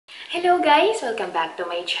Hello guys! Welcome back to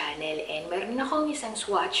my channel and meron akong isang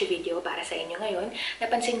swatch video para sa inyo ngayon.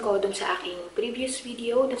 Napansin ko dun sa aking previous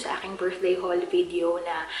video, dun sa aking birthday haul video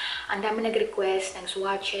na ang dami nag-request ng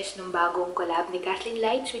swatches ng bagong collab ni Kathleen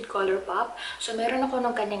Lights with ColourPop. So meron ako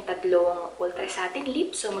ng kanyang tatlong ultra satin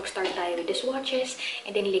lips. So mag-start tayo with the swatches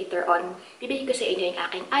and then later on, bibigay ko sa inyo yung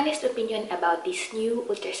aking honest opinion about these new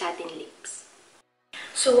ultra satin lips.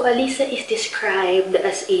 So, Alyssa is described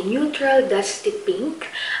as a neutral dusty pink.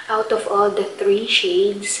 Out of all the three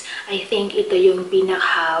shades, I think ito yung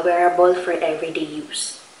pinaka-wearable for everyday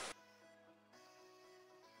use.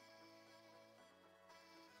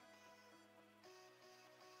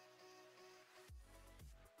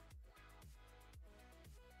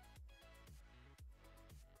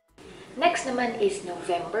 Next naman is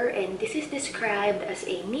November, and this is described as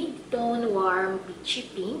a mid-tone warm peachy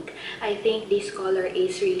pink. I think this color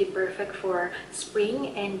is really perfect for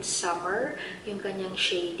spring and summer. Yung kanyang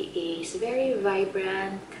shade is very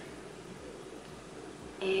vibrant.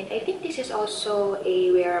 And I think this is also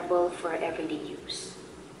a wearable for everyday use.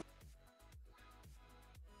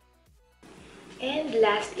 And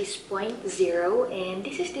last is 0.0, and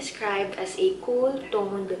this is described as a cool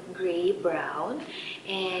toned gray-brown.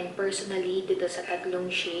 And personally, dito sa tatlong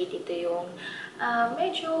shade, ito yung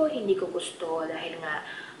medyo hindi ko gusto dahil nga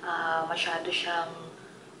masyado siyang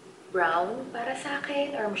brown para sa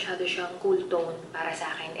akin or masyado siyang cool tone para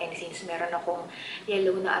sa akin. And since meron akong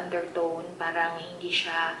yellow na undertone, parang hindi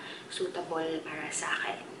siya suitable para sa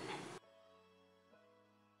akin.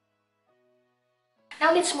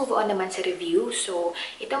 Now, let's move on naman sa review. So,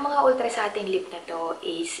 itong mga ultra satin lip na to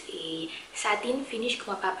is a satin finish.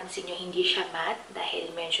 Kung mapapansin nyo, hindi siya matte dahil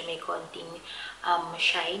medyo may konting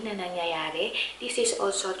shine na nangyayari. This is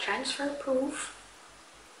also transfer proof.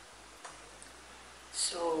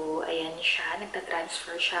 So, ayan siya.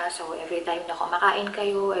 Nagta-transfer siya. So, every time na kumakain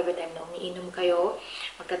kayo, every time na umiinom kayo,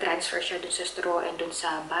 magta-transfer siya dun sa straw and dun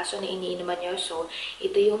sa baso na iniinuman nyo. So,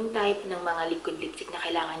 ito yung type ng mga liquid lipstick na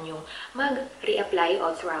kailangan nyo mag-reapply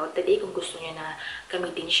all throughout the day kung gusto nyo na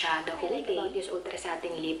gamitin siya the whole day. About this ultra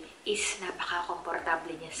satin lip is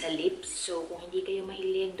napaka-komportable niya sa lips. So, kung hindi kayo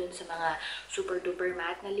mahilig dun sa mga super duper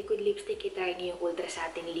matte na liquid lipstick, itry nyo yung ultra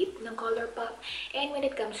satin lip ng ColourPop. And when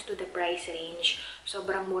it comes to the price range,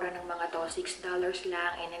 sobrang mura ng mga to, $6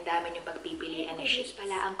 lang, and ang dami yung pagpipilian na ship.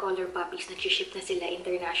 Pala, ang ColourPop is nag-ship na sila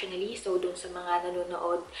internationally. So, dun sa mga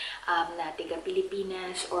nanonood na tiga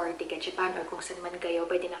Pilipinas or tiga Japan or kung saan man kayo,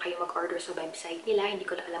 pwede na kayo mag-order sa website nila. Hindi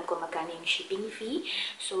ko na alam kung magkano yung shipping fee.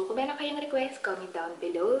 So, kung meron kayong request, comment down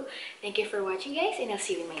below. Thank you for watching guys, and I'll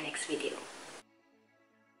see you in my next video.